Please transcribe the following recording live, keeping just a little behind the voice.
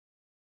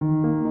Hello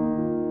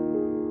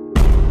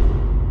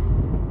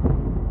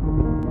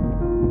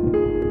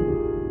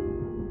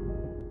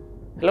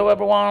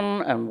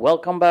everyone and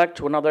welcome back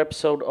to another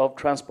episode of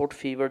Transport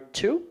Fever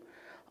 2.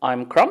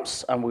 I'm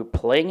Crumbs and we're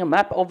playing a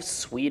map of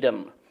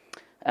Sweden.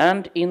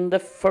 And in the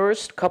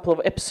first couple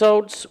of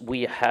episodes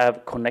we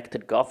have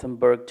connected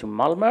Gothenburg to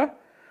Malmö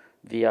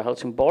via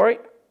Helsingborg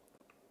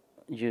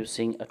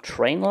using a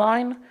train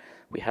line.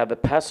 We have a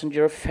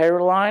passenger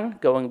ferry line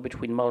going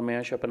between Malmö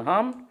and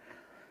Köpenhamn.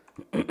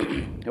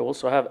 We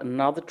also have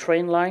another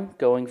train line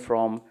going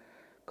from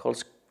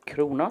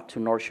Karlskrona to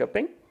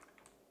Norrköping.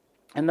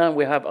 And then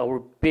we have our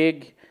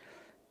big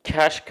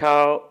cash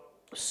cow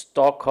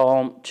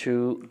Stockholm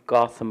to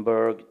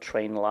Gothenburg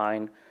train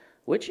line,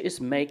 which is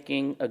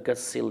making a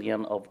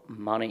gazillion of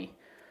money.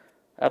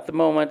 At the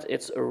moment,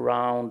 it's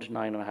around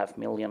 9.5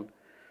 million.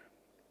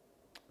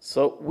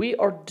 So we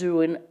are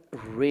doing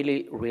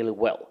really, really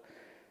well.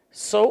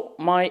 So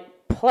my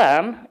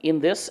plan in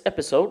this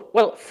episode,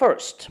 well,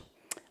 first,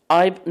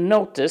 I've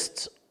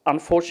noticed,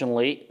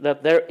 unfortunately,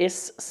 that there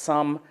is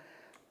some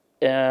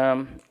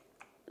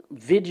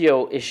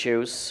video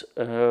issues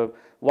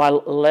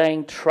while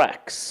laying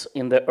tracks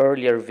in the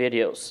earlier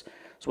videos.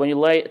 So when you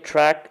lay a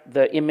track,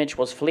 the image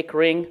was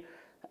flickering,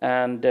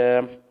 and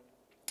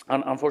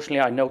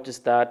unfortunately I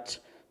noticed that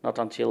not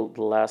until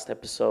the last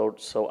episode,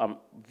 so I'm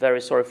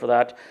very sorry for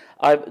that.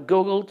 I've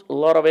googled a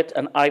lot of it,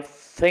 and I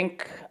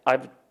think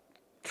I've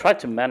tried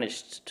to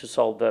manage to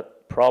solve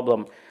that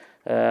problem.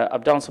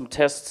 I've done some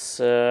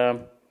tests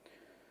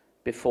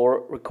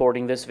before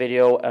recording this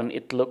video, and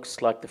it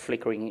looks like the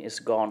flickering is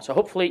gone. So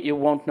hopefully you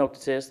won't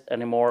notice this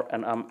anymore,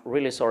 and I'm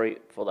really sorry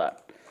for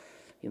that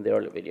in the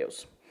early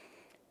videos.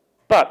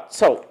 But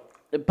so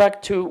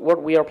back to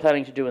what we are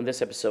planning to do in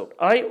this episode.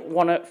 I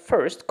want to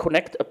first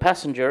connect a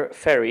passenger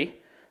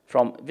ferry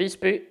from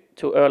Visby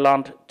to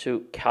Öland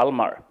to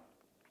Kalmar.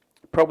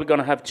 Probably going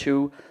to have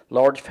 2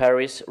 large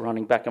ferries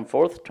running back and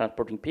forth,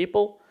 transporting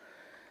people.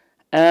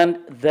 And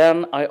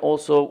then I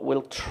also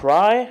will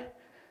try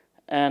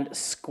and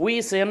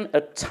squeeze in a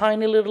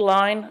tiny little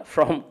line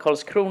from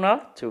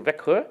Karlskrona to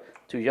Växjö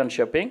to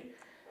Jönköping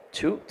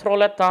to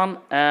Trollhättan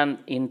and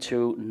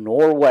into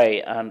Norway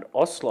and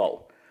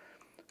Oslo.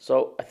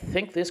 So I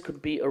think this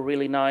could be a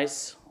really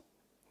nice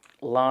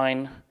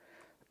line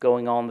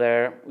going on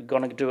there. We're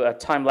going to do a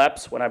time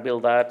lapse when I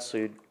build that,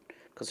 so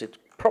because it's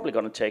probably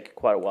going to take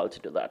quite a while to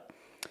do that.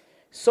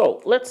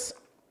 So let's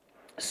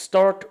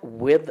start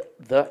with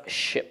the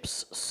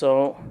ships.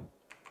 So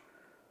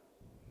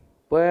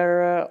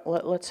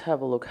let's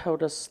have a look. How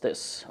does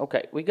this?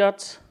 Okay, we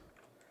got.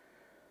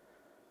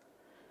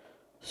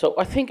 So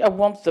I think I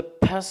want the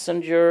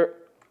passenger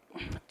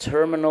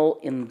terminal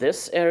in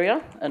this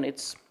area, and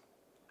it's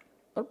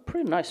a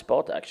pretty nice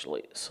spot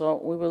actually. So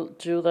we will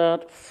do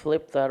that,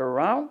 flip that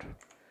around,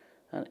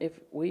 and if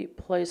we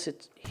place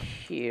it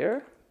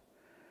here,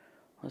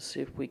 let's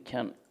see if we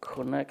can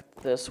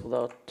connect this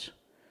without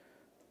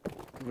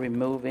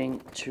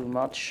removing too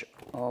much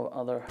of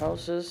other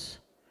houses.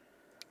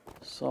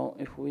 So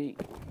if we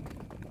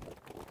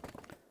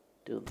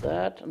do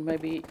that, and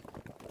maybe,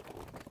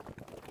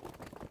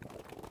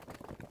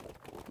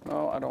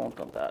 no, I don't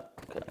want that.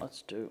 Okay,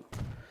 let's do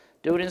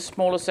it in a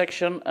smaller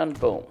section, and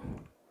boom.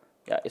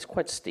 Yeah, it's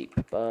quite steep,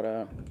 but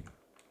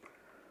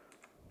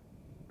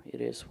it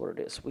is what it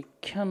is. We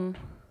can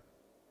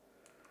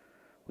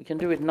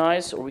do it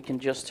nice, or we can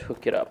just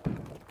hook it up.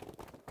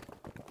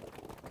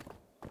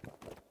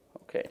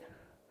 Okay,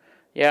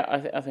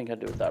 yeah, I think I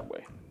do it that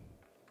way.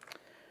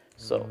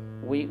 So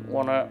we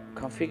want to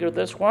configure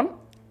this one,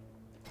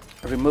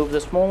 remove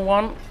the small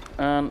one,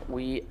 and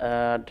we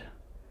add,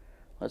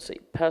 let's see,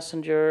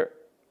 passenger,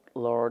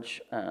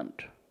 large, and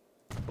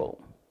boom.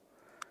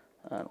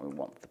 And we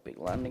want the big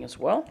landing as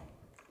well.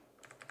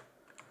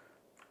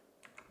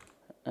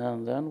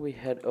 And then we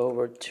head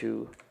over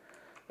to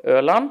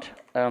Öland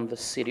and the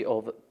city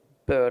of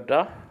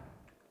Böda.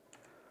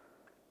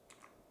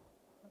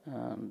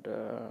 And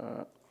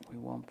we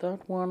want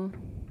that one.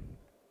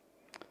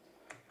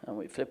 And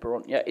we flip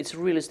around. Yeah, it's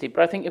really steep,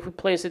 but I think if we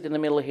place it in the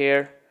middle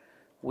here,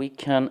 we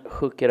can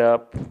hook it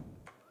up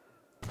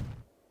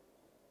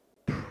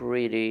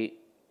pretty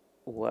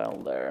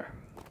well there.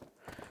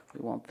 We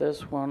want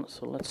this one,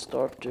 so let's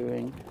start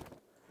doing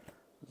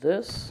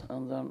this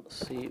and then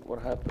see what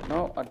happens.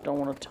 No, I don't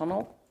want a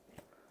tunnel.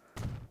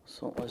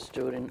 So let's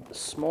do it in a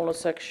smaller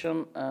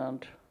section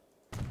and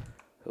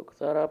hook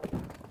that up.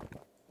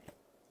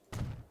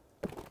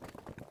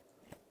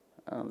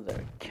 And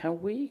there, can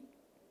we?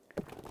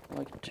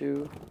 Like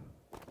to,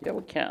 yeah,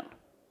 we can.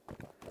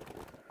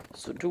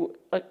 So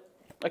I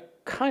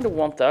kind of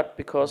want that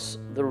because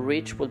the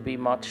reach will be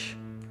much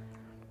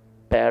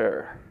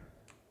better.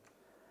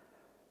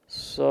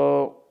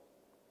 So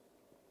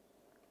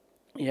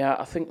yeah,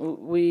 I think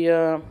we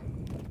well,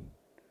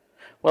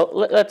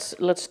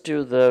 let's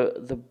do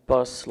the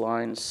bus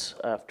lines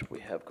after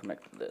we have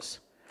connected this.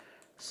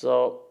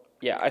 So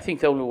yeah, I think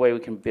the only way we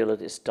can build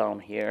it is down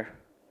here.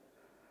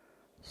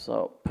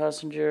 So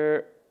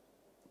passenger,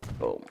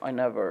 Boom. I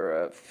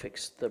never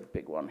fixed the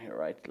big one here,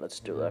 right? Let's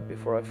do that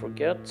before I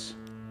forget.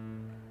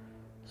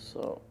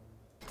 So,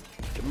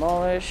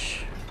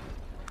 demolish.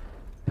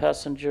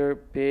 Passenger,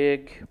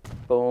 big,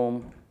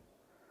 boom,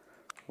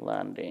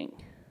 landing.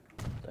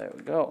 There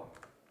we go.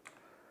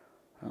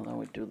 And then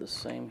we do the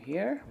same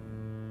here.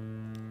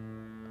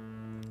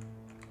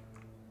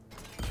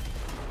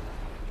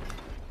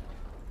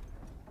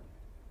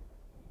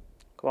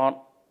 Come on.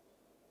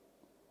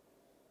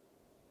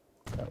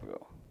 There we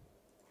go.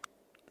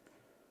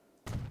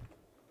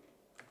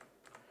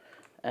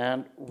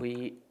 And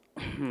we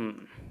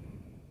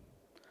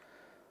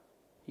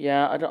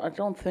yeah, I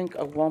don't think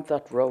I want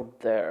that road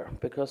there,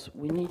 because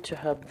we need to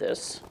have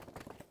this.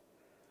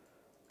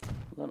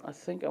 Then I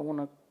think I want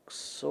to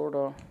sort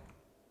of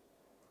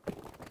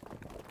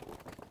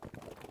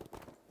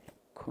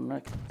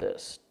connect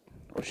this.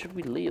 Or should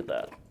we leave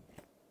that?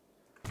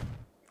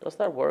 Does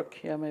that work?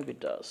 Yeah, maybe it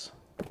does.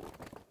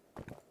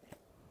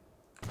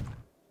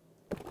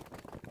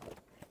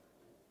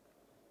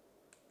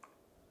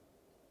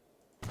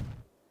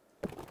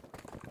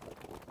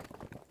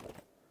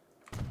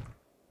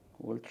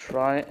 We'll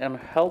try and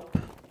help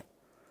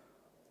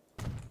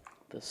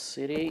the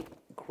city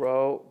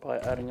grow by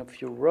adding a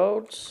few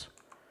roads.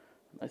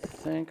 I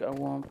think I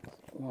want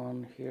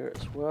one here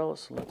as well,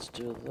 so let's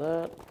do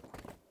that.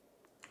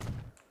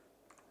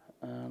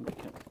 And we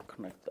can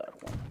connect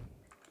that one.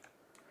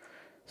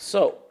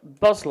 So,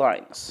 bus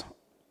lines.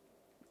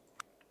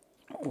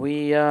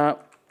 We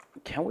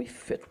can we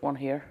fit one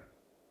here?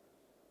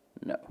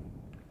 No.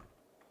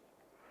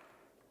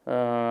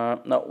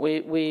 No,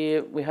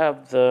 we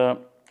have the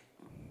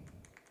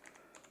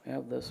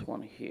this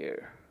one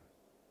here.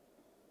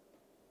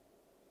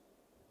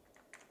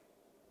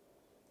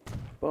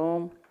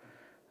 Boom.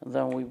 And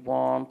then we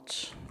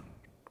want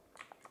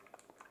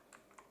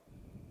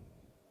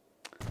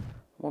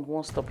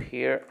one stop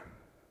here.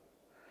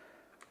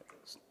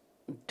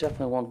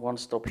 Definitely want one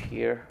stop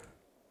here.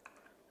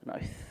 And I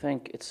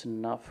think it's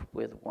enough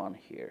with one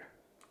here.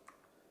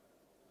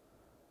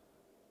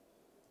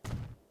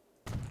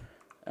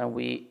 And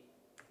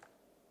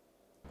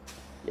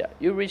yeah,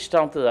 you reach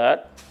down to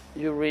that.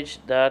 You reach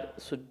that,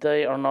 so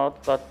they are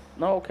not, but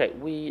no, okay,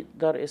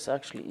 that is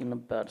actually in a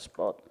bad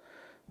spot.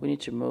 We need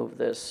to move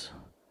this.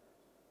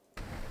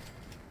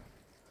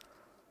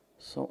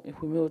 So if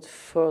we move it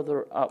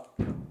further up,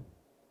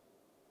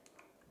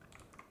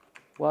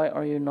 why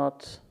are you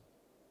not?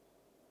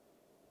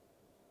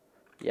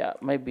 Yeah,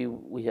 maybe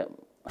we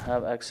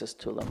have access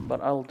to them,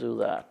 but I'll do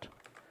that.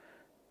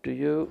 Do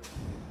you?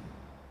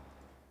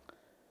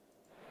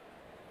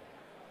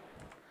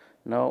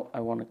 No, I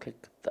want to click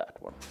that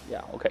one.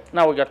 Yeah, okay.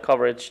 Now we got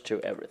coverage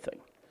to everything.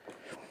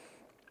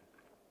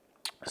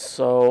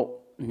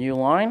 So, new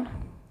line.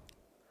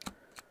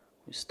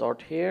 We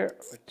start here.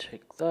 We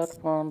take that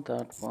one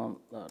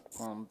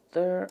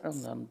there,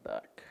 and then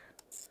back.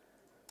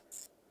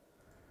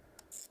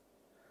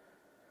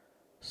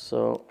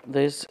 So,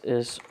 this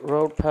is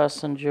road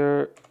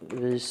passenger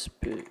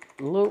Visby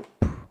loop.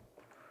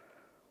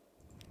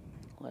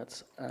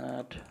 Let's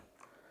add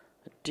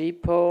a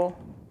depot.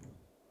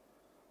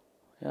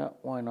 Yeah,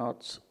 why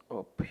not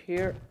up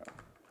here?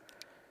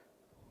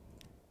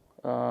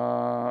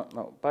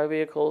 No, buy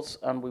vehicles,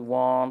 and we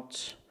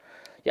want,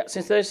 yeah,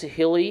 since there's a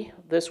hilly,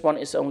 this one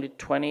is only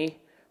 20,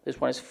 this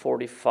one is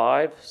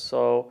 45,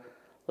 so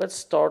let's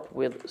start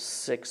with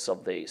 6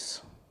 of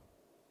these,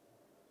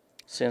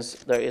 since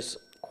there is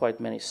quite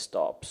many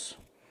stops.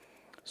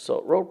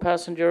 So, road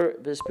passenger,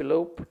 Visby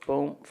loop,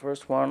 boom,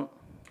 first one,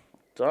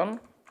 done.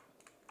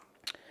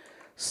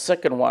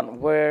 Second one,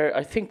 where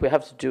I think we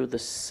have to do the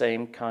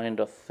same kind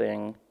of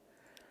thing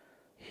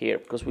here,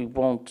 because we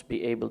won't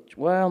be able to,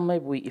 well,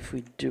 maybe if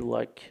we do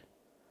like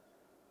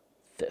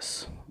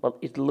this, but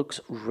it looks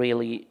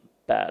really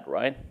bad,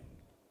 right?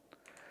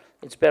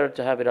 It's better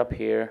to have it up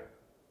here,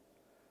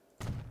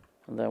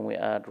 and then we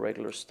add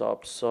regular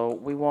stops. So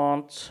we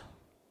want,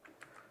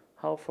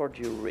 how far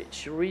do you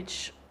reach? You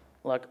reach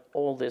like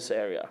all this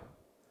area.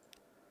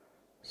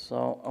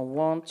 So I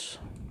want,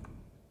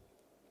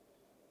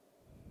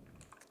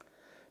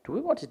 do we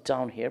want it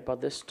down here by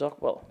this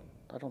dock? Well,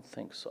 I don't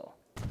think so.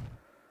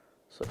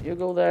 So you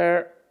go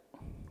there,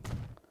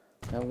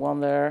 and one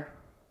there.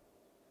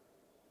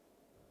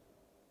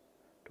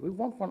 Do we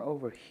want one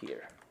over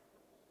here?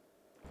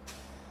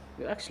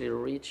 You actually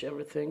reach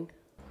everything.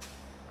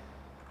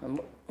 And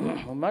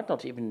we might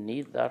not even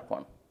need that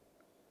one.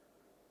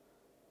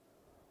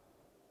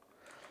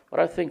 But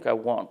I think I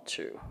want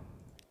to.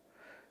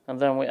 And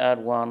then we add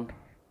one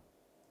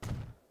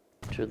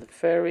to the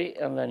ferry,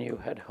 and then you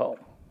head home.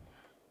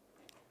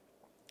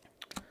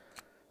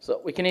 So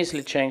we can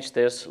easily change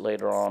this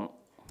later on.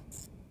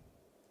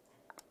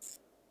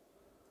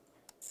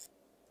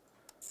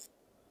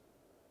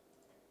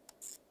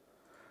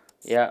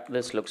 Yeah,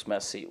 this looks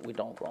messy. We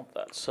don't want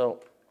that. So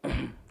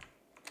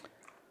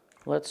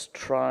let's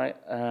try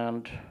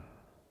and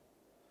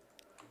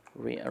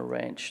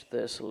rearrange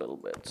this a little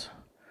bit.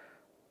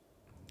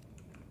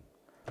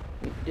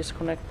 We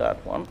disconnect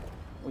that one.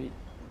 We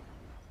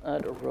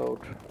add a road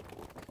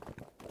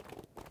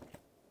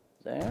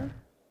there,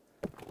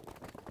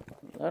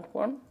 that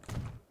one,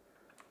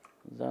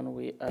 then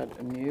we add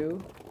a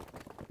new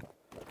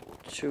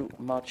too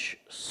much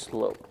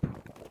slope.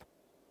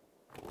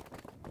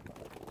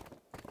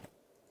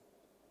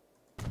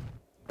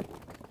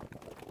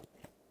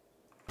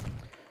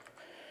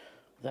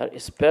 That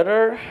is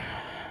better,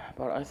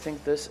 but I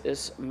think this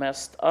is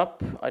messed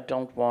up. I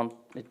don't want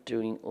it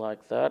doing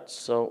like that,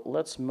 so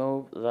let's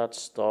move that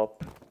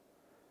stop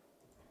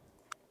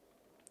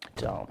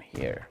down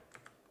here.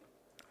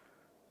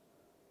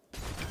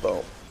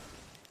 Boom.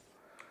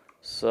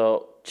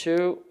 So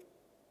 2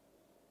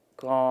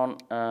 gone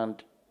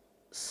and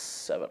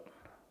 7.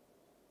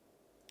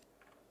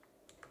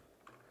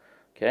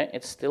 Okay,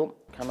 it's still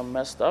kind of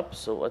messed up,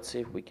 so let's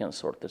see if we can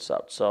sort this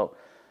out. So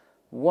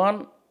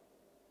 1.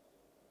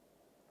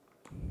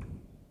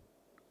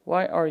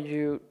 Why are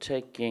you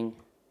taking,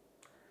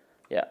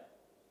 yeah,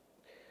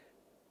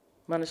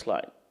 manage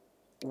line.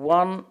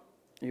 1,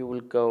 you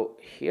will go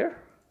here.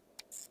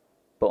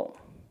 Boom.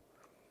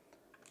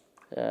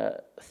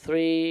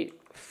 3,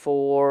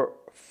 4,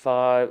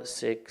 5,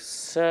 6,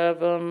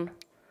 7,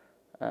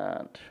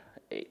 and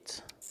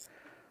 8.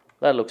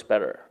 That looks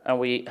better, and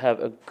we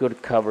have a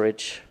good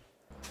coverage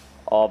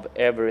of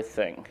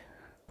everything.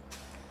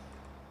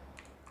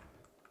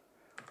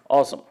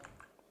 Awesome.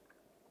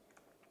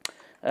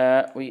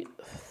 We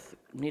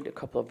need a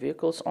couple of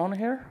vehicles on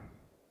here.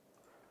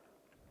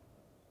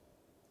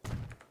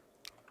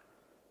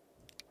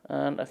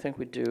 And I think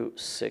we do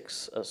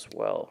 6 as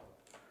well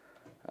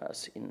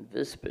as in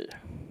Visby.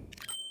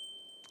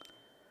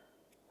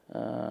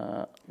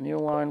 New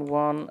line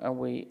 1, and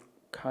we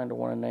kind of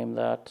want to name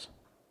that.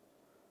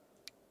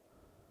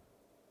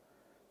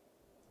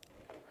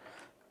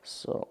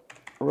 So,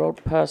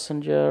 road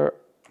passenger,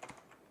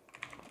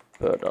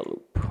 Berda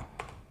loop.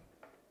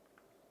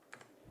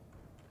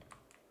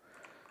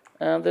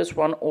 And this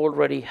one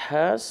already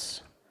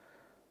has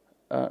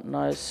a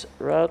nice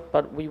route,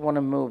 but we want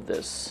to move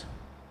this,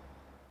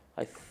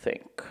 I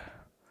think.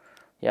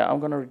 Yeah, I'm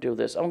going to redo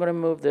this. I'm going to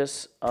move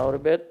this out a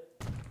bit.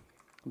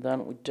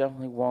 Then we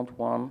definitely want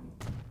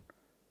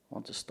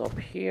to stop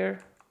here,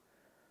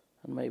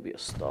 and maybe a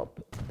stop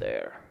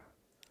there.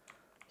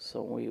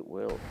 So we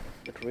will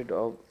get rid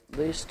of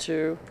these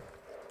 2,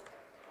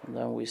 and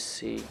then we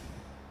see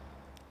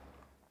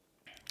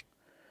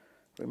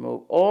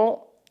remove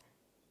all.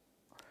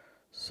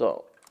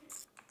 So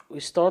we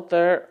start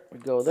there, we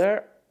go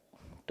there,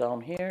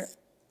 down here,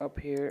 up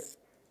here,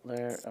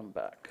 there, and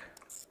back.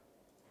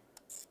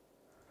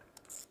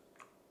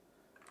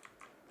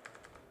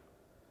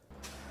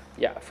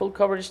 Yeah, full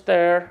coverage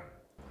there.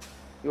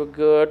 You're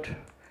good.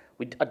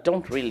 I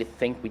don't really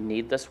think we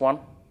need this one.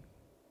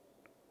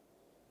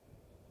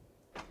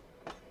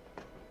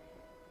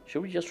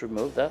 Should we just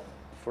remove that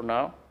for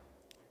now?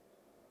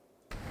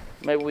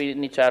 Maybe we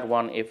need to add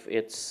one if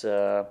it's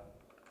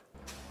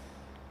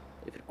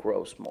if it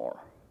grows more.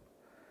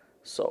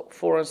 So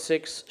 4 and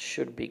 6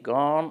 should be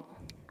gone.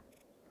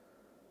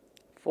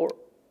 4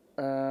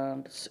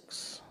 and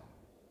 6.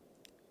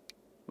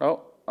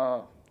 No,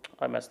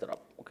 I messed it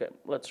up. Okay,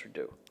 let's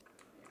redo.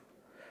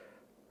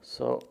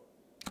 So,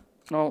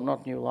 no,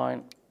 not new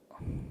line.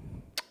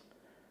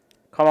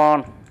 Come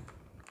on.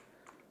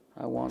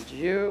 I want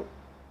you.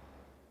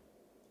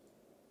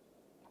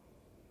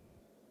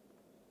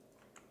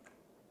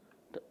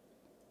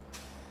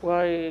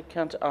 Why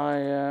can't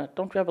I,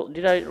 don't you have a,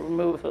 did I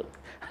remove it?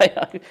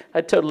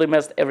 I totally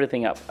messed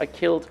everything up. I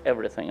killed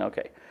everything,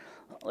 okay.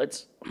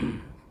 Let's,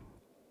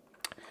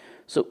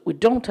 so we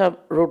don't have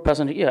road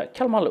passenger, yeah,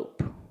 Kalmar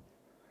loop.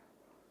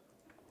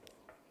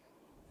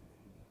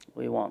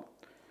 We want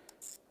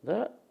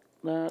that,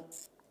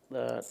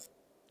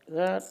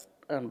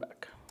 and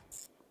back.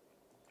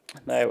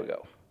 There we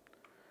go.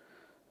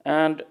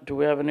 And do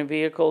we have any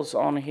vehicles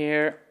on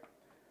here?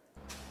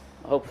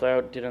 Hopefully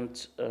I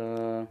didn't,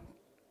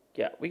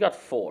 yeah, we got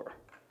 4.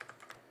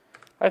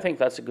 I think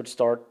that's a good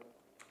start.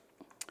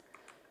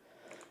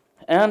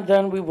 And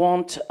then we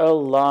want a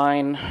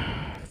line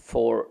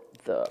for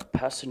the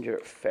passenger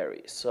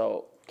ferry.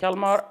 So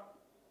Kalmar,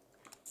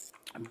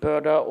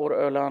 Berda or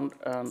Öland,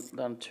 and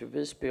then to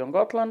Visby on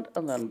Gotland,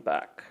 and then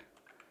back.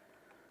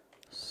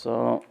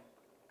 So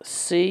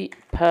C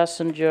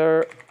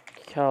passenger,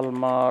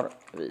 Kalmar,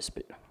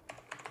 Visby.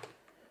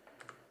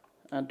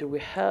 And do we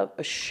have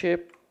a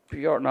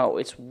shipyard? No,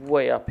 it's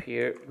way up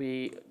here.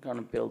 We're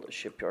gonna build a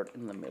shipyard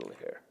in the middle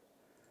here.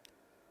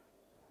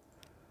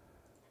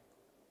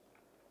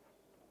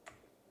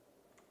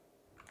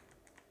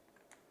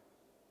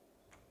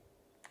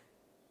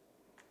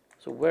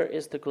 So where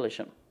is the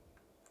collision?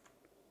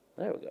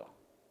 There we go.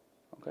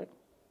 Okay.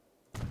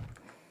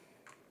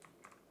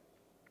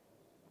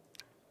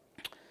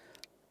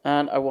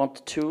 And I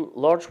want 2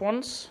 large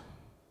ones.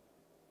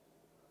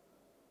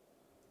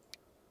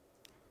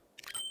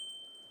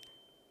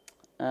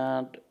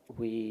 And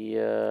we,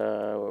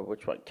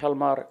 which one?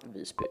 Kalmar,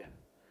 Visby.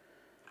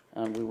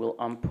 And we will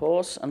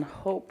unpause, and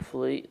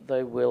hopefully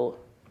they will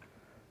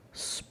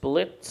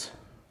split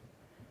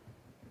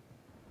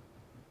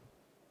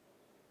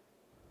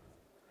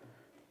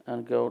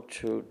and go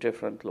to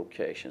different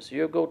locations.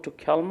 You go to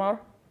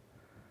Kalmar,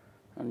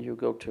 and you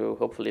go to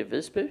hopefully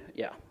Visby.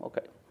 Yeah,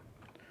 okay.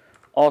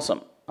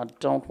 Awesome. I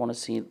don't want to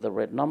see the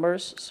red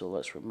numbers, so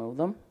let's remove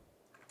them.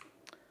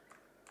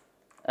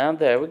 And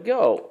there we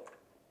go.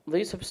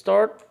 These have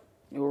started.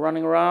 You're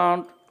running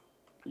around.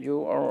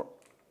 You are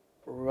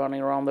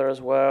running around there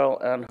as well,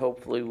 and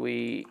hopefully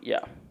we'll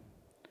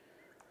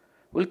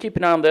keep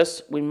an eye on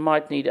this. We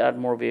might need to add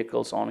more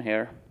vehicles on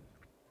here.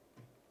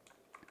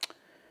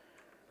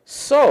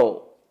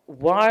 So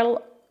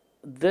while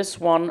this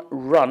one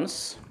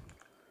runs,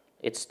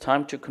 it's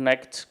time to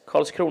connect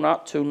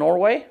Karlskrona to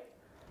Norway.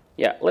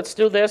 Yeah, let's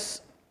do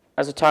this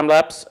as a time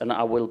lapse, and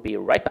I will be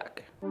right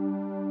back.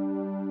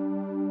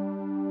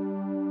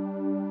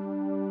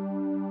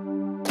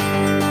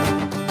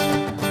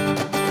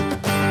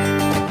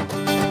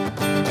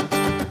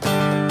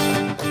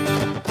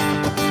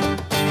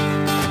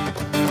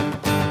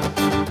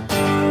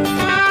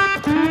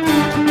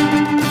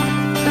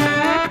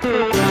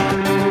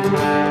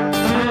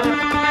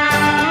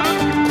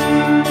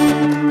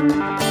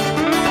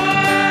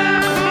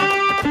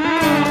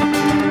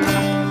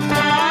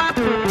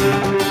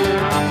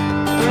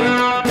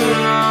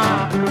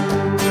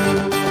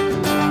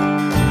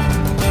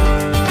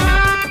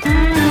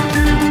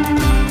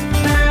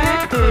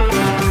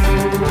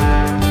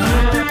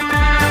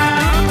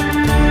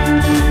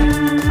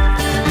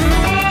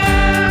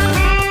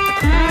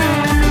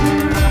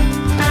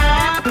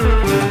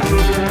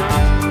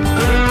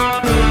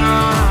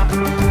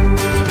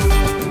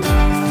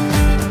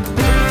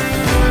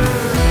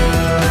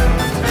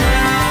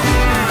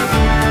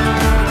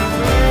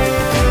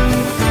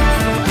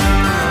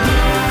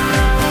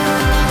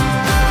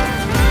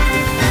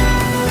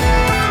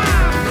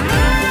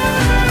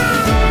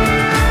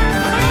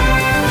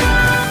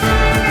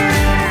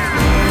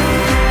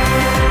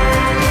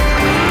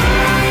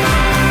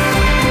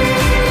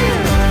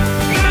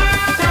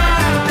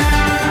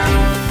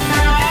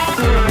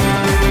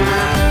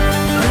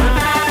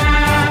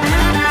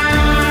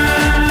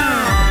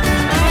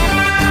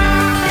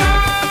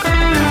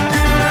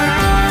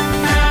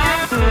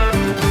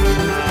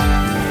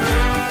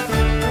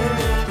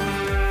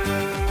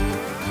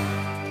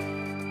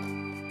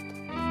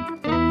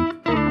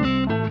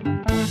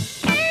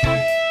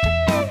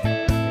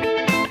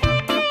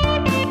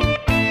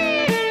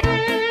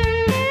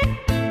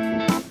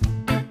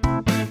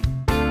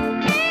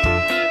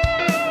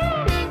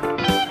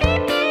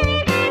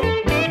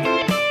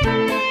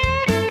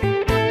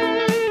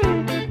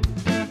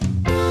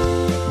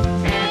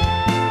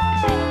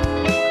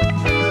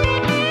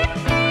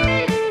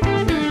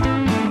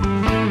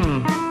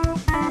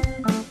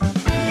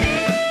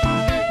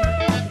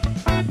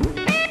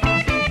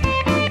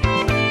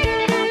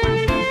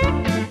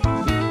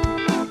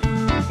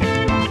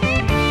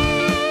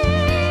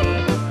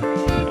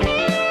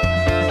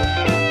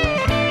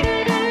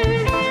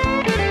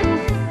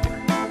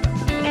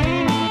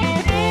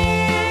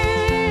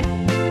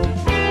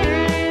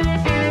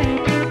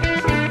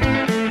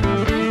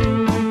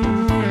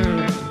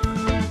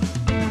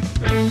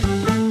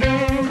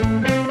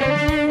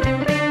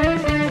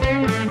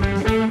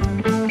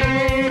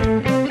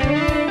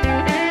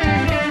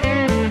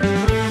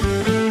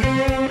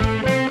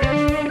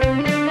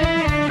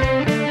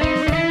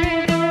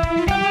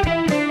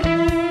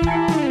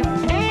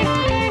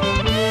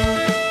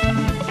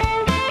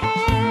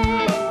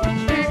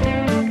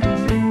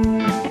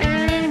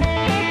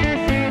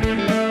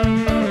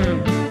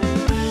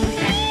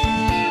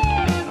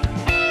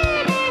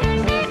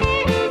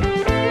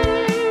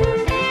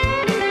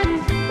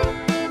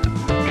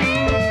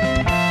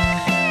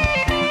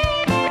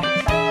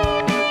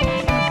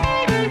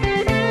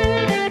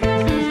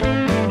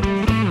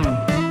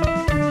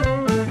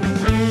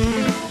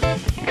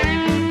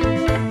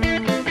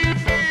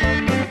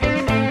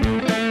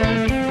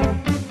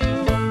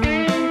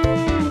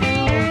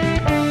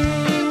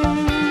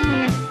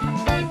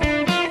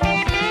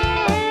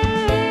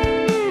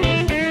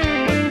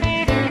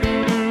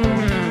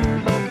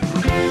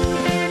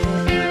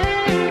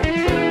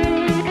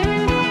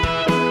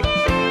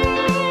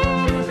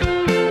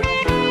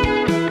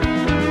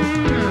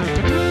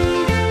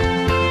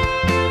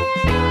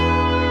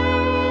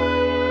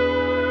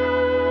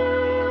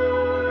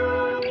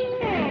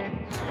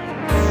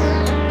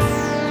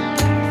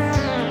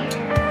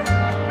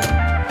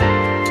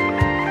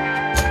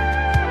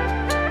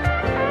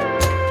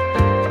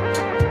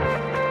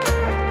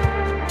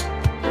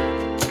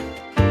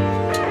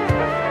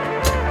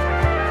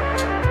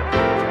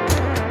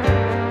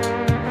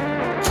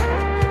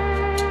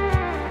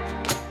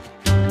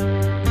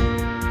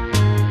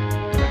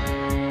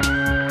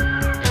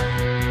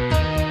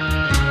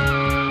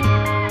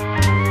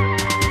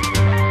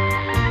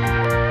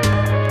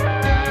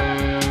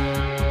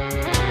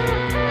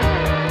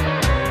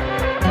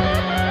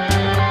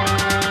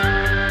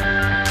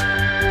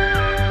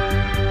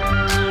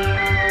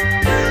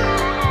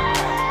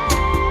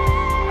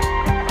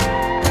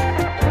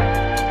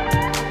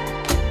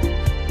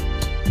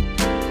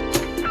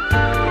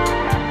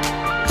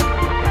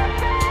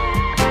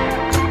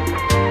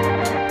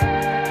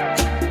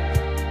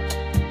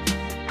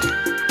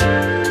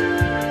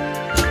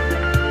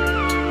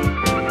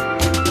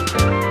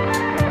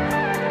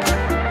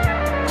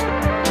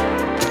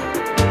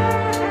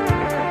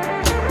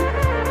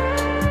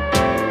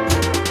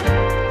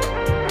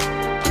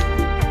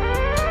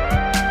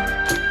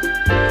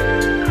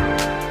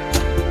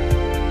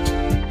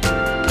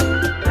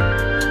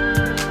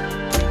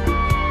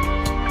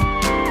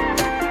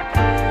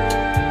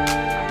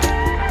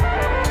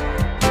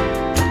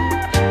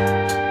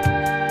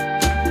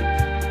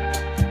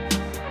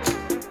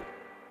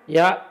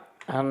 Yeah,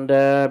 and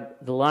the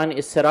line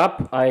is set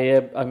up.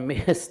 I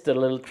missed a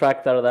little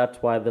track there. That's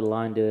why the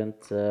line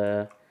didn't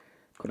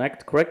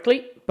connect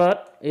correctly,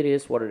 but it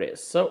is what it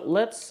is. So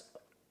let's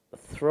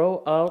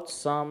throw out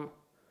some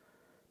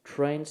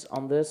trains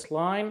on this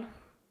line.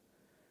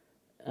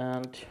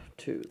 And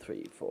 2,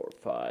 3, 4,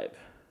 5.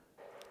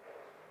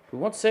 We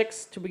want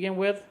 6 to begin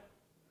with.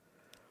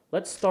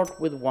 Let's start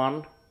with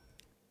 1.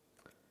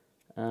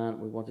 And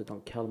we want it on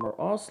Kalmar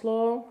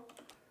Oslo.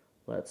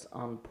 Let's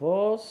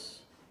unpause.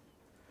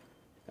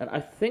 And I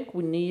think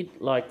we need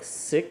like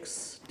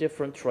 6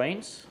 different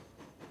trains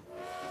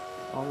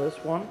on this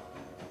one.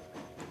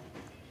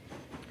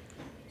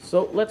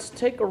 So let's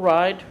take a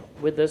ride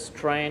with this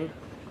train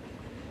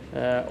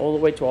all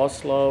the way to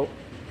Oslo.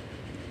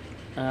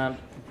 And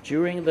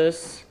during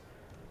this,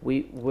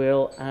 we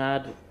will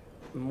add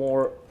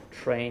more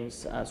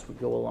trains as we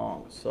go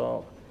along.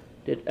 So,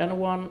 did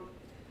anyone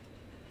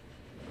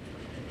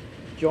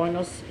join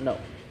us? No.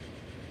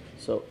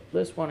 So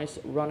this one is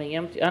running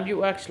empty, and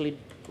you actually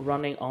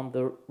running on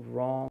the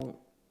wrong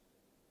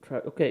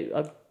track. Okay,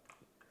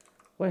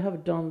 why have I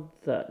done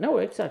that? No,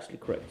 it's actually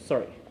correct.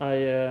 Sorry,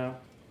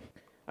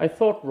 I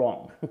thought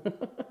wrong.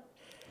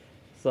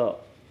 So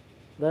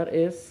that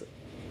is.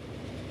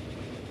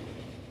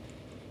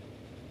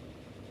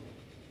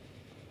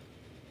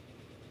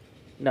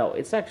 No,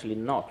 it's actually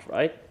not,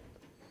 right?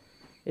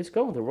 It's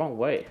going the wrong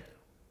way.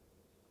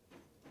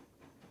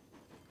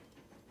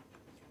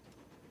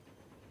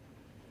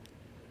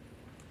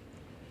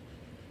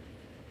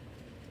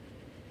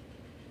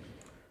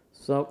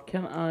 So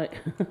can I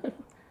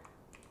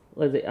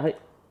let's see,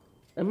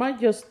 am I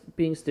just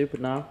being stupid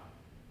now?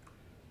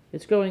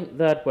 It's going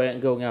that way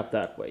and going up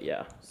that way,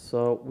 yeah.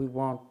 So we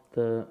want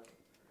to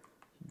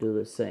do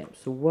the same.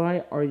 So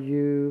why are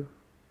you,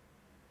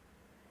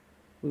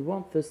 we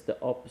want this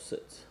the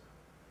opposite.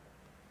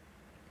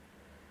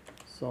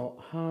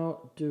 So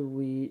how do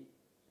we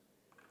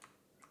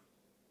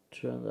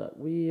turn that?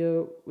 We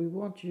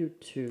want you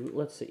to,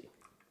 let's see.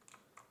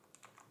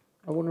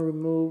 I want to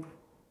remove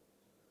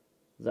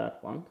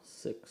that one,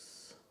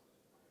 6.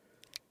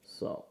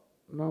 So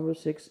number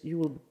 6, you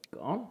will be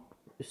gone.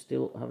 You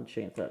still haven't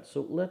changed that.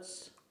 So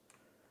let's,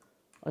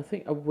 I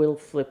think I will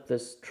flip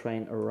this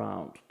train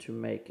around to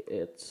make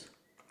it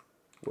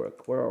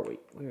work. Where are we?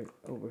 We're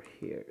over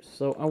here.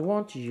 So I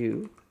want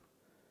you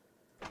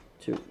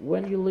to,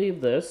 when you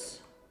leave this,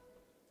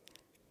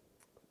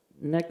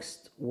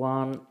 next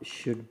one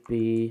should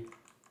be,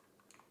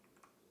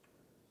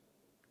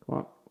 come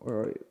on, where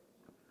are you?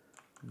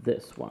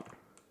 This one.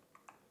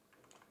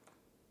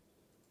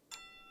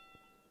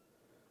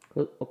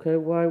 Okay,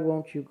 why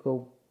won't you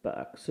go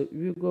back? So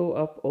you go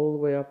up all the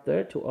way up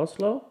there to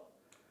Oslo,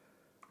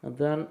 and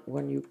then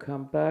when you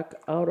come back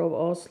out of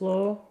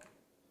Oslo,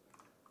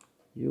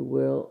 you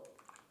will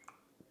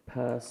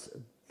pass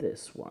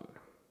this one.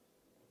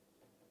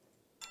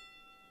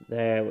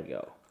 There we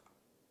go.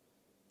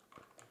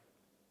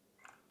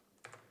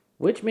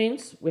 Which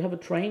means we have a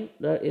train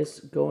that is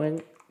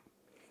going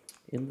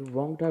in the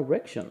wrong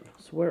direction.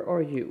 So where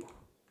are you?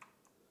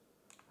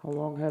 How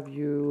long have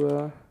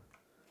you...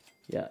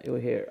 yeah, you're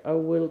here. I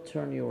will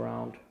turn you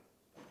around.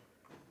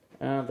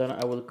 And then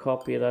I will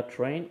copy that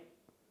train.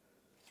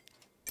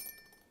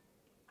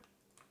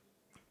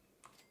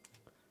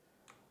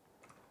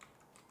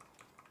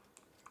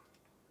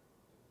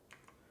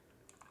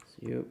 So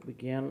you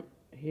begin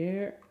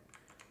here.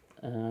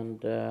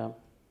 And I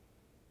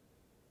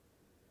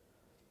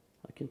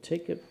can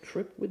take a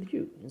trip with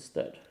you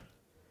instead.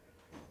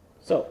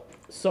 So,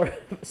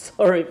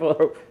 sorry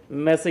for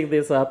messing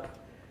this up.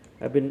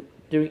 I've been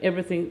doing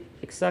everything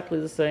exactly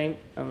the same,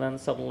 and then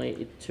suddenly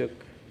it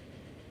took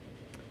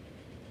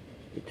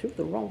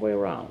the wrong way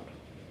around.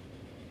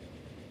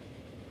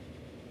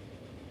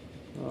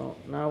 Well,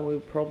 now we'll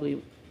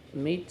probably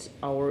meet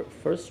our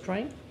first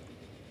train.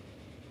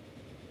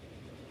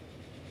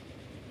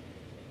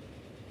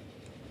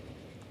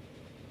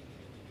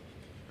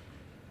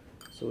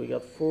 So we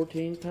got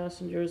 14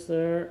 passengers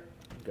there.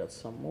 We got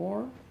some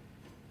more.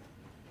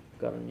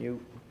 Got a new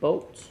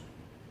boat.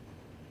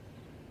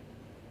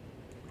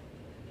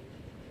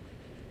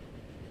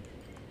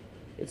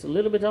 It's a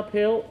little bit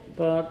uphill,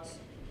 but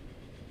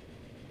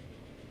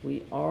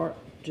we are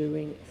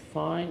doing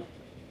fine.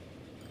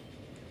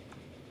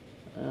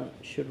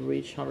 Should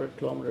reach 100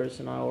 kilometers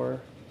an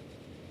hour,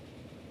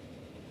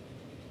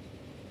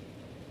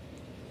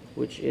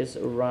 which is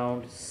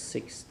around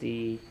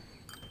 60,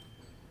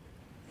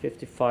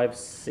 55,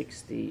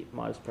 60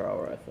 miles per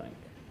hour, I think.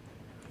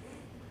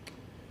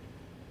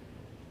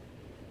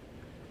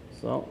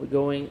 So we're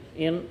going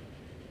in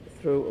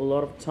through a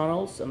lot of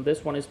tunnels, and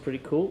this one is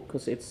pretty cool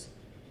because it's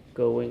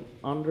going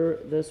under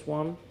this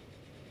one.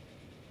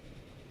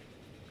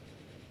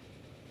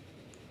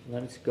 And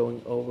then it's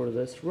going over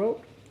this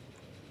road.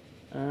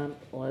 And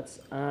let's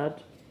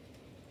add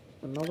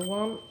another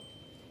one.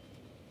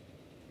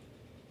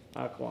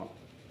 Ah, come on.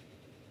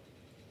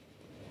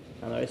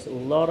 And there's a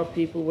lot of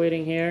people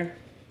waiting here.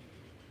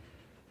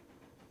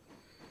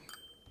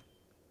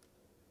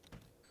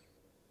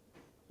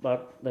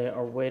 but they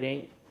are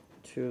waiting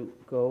to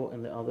go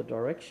in the other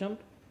direction.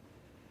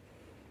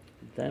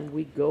 Then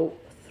we go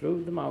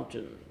through the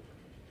mountain.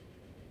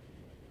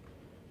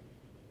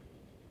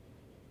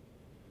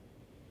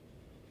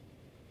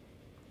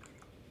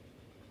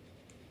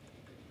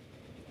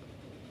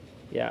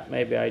 Yeah,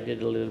 maybe I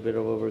did a little bit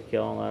of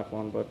overkill on that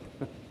one, but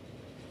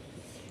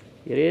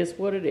it is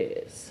what it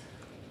is.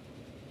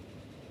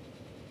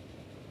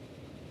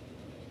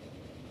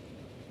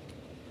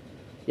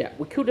 Yeah,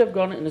 we could have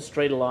gone in a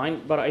straight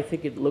line, but I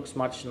think it looks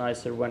much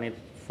nicer when it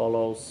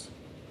follows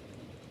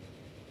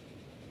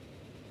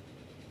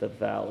the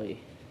valley.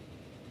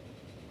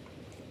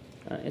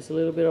 It's a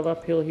little bit of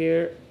uphill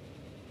here,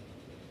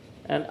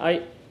 and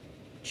I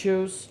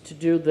choose to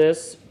do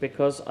this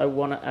because I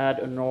want to add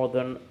a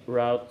northern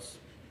route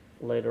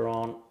later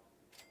on.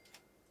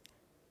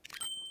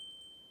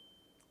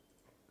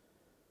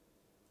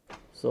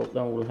 So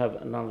then we'll have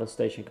another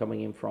station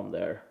coming in from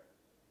there.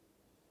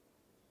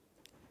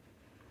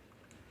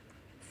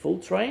 Full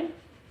train?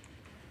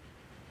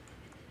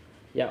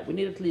 Yeah, we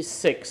need at least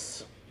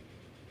 6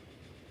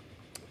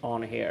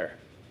 on here.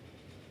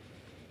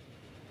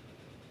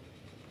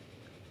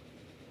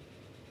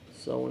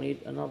 So we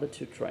need another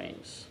 2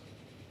 trains.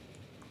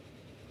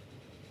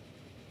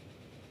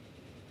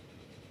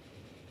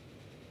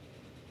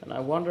 And I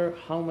wonder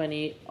how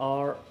many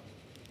are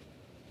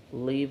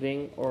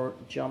leaving or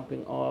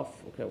jumping off.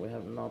 Okay, we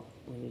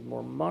need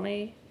more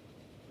money.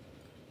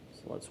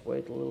 So let's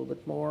wait a little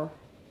bit more.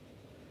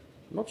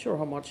 I'm not sure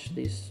how much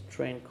this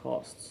train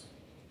costs.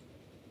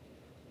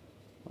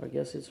 I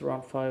guess it's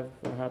around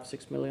 5.5,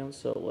 6 million.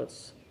 So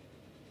let's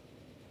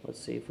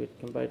see if we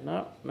can buy it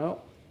now.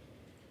 No.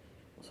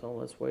 So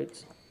let's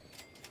wait.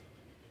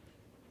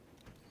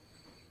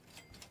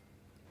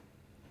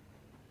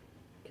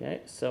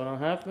 Okay,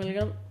 7.5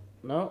 million.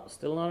 No,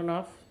 still not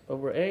enough.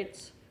 Over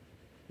 8.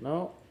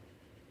 No.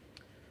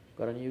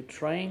 Got a new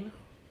train.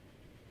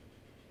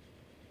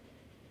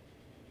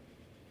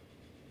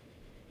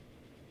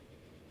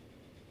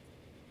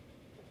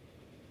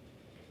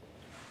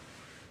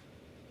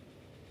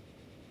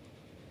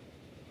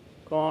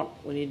 Come on,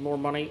 we need more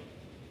money.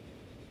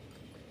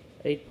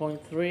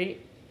 8.3.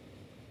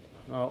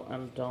 No,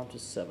 and down to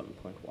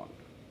 7.1.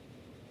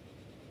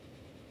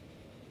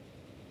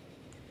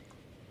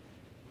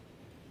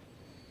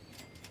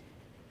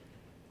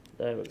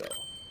 There we go.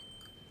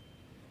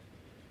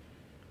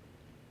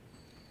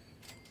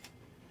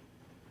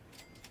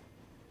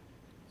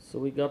 So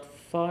we got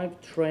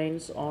 5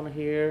 trains on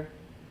here,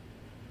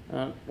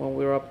 and when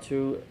we're up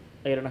to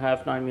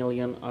 8.5, 9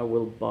 million, I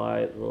will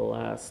buy the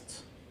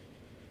last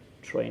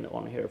train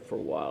on here for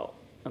a while,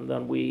 and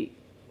then we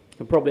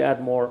can probably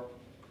add more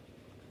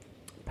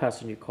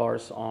passenger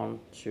cars on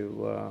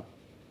to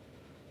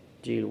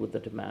deal with the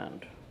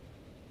demand.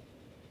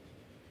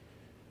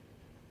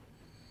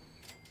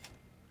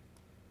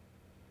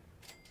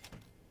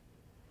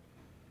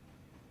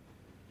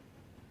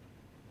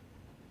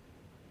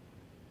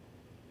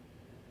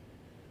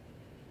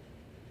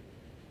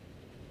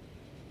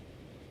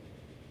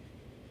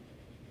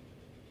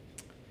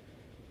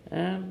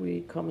 And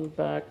we coming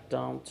back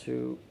down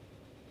to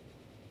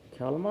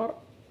Kalmar.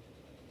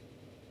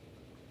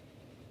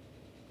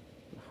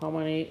 How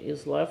many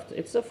is left?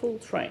 It's a full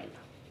train.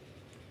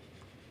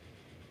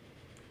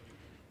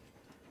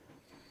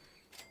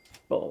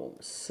 Boom,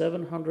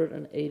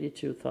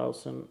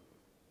 782,000.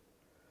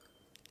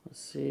 Let's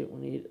see,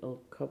 we need a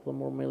couple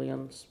more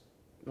millions.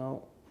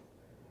 No.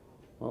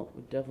 Well,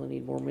 we definitely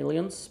need more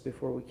millions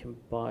before we can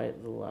buy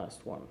the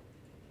last one.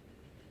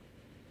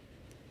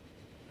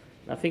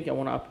 I think I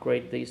want to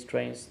upgrade these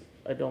trains.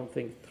 I don't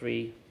think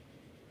 3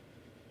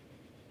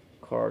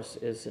 cars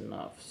is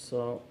enough.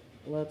 So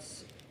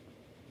let's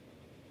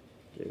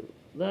do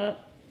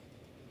that.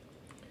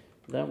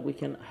 Then we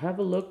can have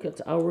a look at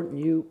our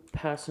new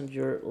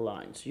passenger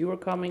lines. You are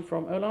coming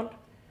from Öland,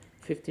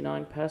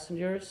 59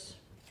 passengers.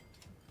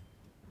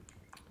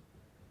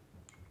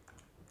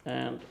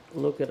 And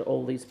look at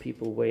all these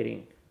people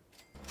waiting.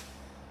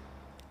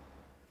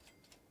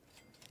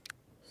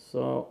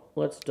 So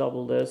let's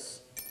double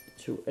this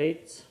to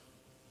 8.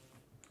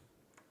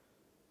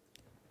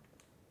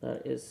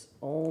 That is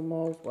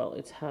almost, well,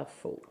 it's half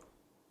full.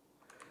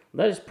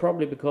 That is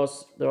probably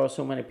because there are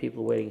so many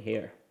people waiting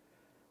here.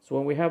 So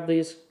when we have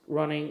these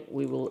running,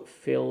 we will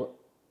fill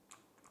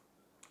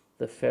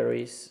the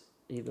ferries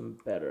even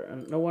better.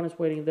 And no one is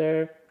waiting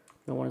there.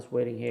 No one is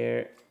waiting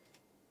here.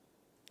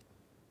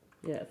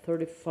 Yeah,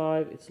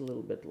 35, it's a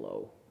little bit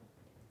low.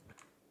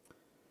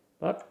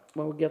 But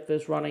when we get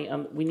this running,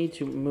 and we need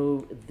to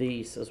move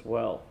these as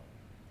well.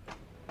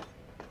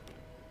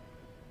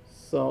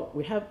 So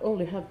we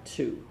only have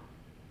 2.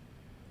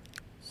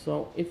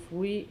 So if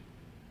we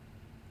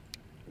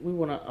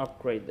want to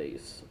upgrade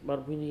these,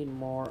 but we need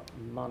more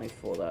money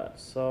for that.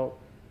 So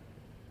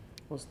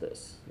what's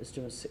this? It's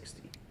doing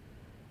 60.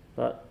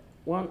 But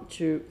 1,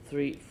 2,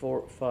 3,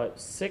 4, 5,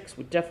 6.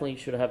 We definitely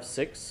should have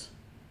 6.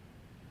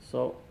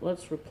 So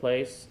let's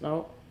replace.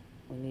 No,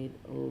 we need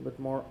a little bit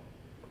more.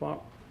 Come on.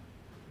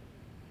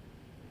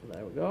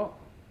 There we go.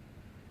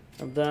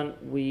 And then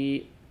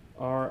we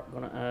are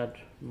going to add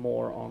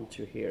more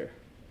onto here.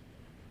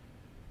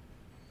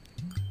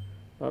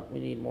 But we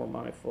need more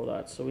money for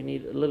that. So we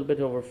need a little bit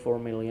over 4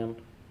 million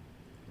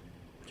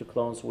to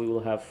clone. So we will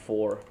have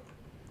 4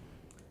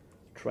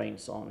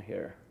 trains on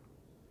here.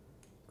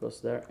 Because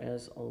there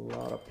is a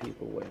lot of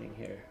people waiting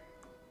here.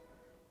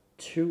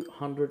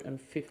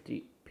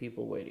 250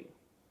 people waiting.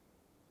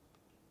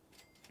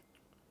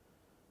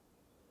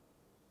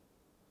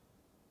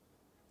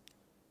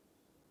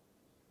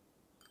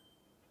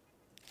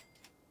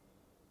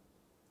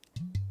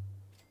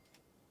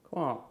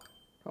 Come on,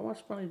 how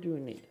much money do we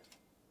need?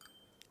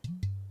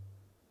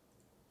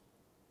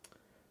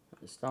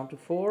 It's down to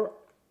 4.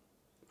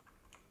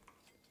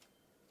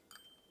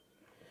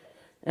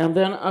 And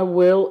then I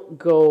will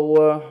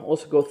go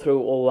also go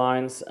through all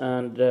lines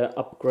and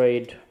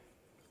upgrade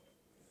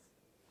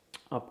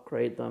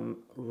them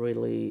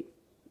really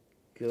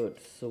good,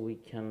 so we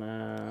can.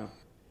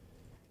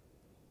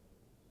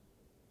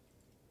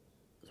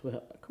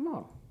 Come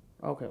on,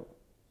 okay.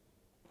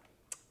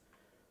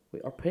 We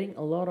are paying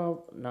a lot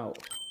of now.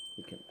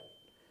 We can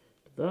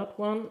do that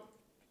one.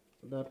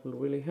 That will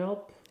really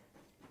help.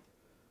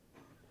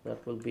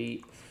 That will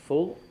be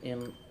full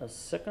in a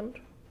second.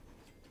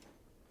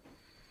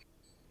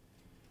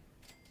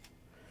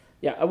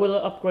 Yeah, I will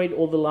upgrade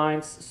all the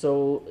lines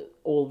so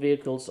all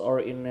vehicles are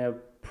in a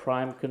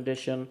prime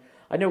condition.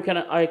 I know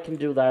I can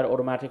do that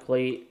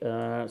automatically,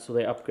 so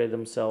they upgrade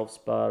themselves,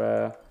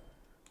 but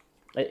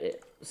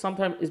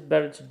sometimes it's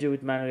better to do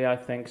it manually, I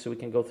think, so we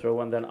can go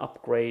through and then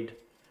upgrade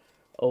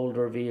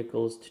older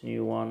vehicles to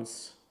new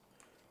ones.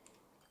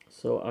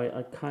 So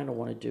I kind of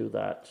want to do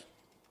that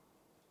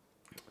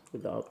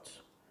without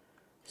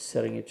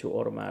setting it to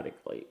automatic.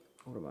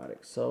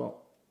 So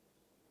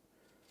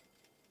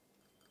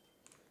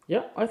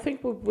yeah, I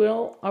think we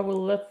will. I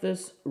will let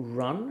this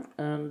run,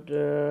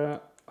 and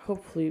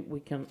hopefully we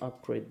can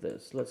upgrade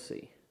this. Let's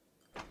see.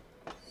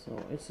 So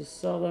it's a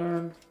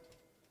southern.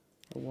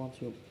 I want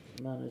to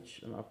manage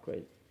and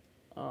upgrade.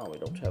 Oh, we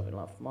don't have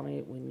enough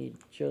money. We need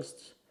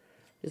just.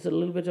 It's a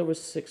little bit over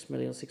 6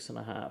 million,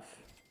 6.5.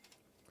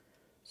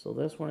 So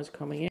this one is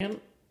coming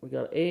in. We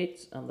got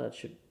 8, and that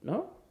should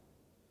no.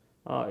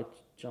 Oh, it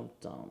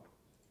jumped down.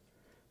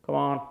 Come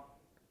on,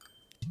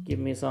 give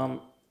me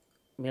some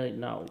million.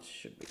 No, it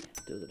should be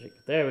do the trick.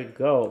 There we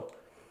go.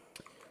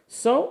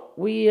 So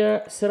we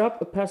set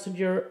up a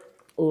passenger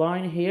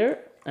line here,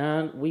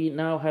 and we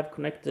now have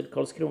connected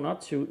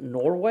Karlskrona to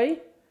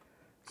Norway.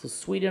 So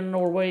Sweden and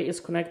Norway is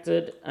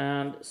connected,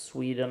 and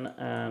Sweden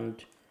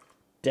and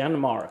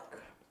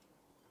Denmark.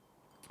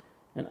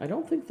 And I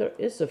don't think there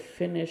is a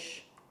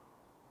Finnish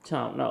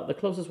town. No, the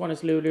closest one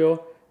is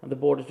Luleå, and the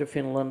border to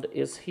Finland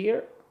is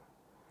here.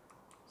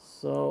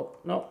 So,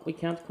 no, we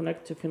can't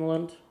connect to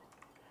Finland.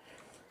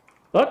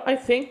 But I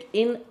think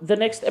in the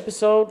next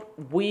episode,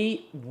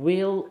 we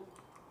will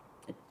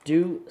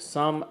do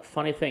some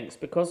funny things.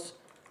 Because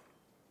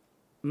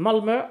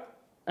Malmö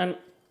and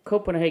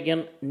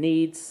Copenhagen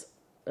needs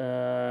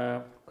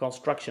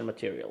construction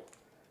material.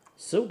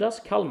 So does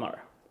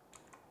Kalmar.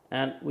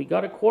 And we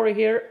got a quarry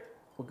here.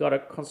 We got a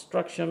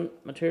construction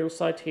material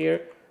site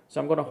here. So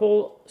I'm going to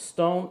haul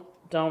stone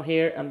down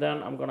here, and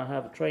then I'm going to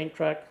have a train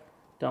track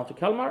down to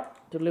Kalmar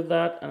to deliver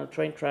that, and a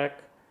train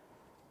track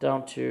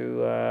down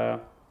to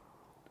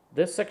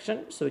this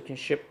section, so we can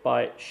ship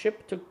by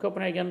ship to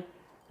Copenhagen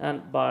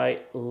and by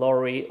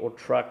lorry or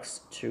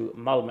trucks to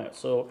Malmö.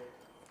 So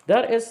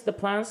that is the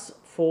plans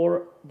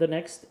for the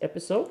next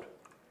episode.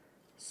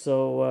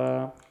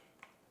 So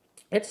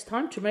it's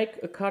time to make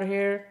a cut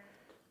here.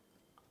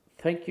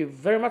 Thank you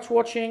very much for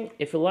watching.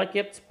 If you like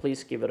it,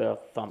 please give it a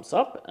thumbs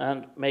up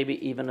and maybe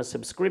even a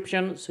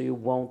subscription so you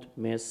won't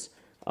miss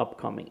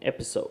upcoming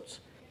episodes.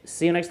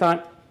 See you next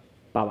time.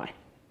 Bye-bye.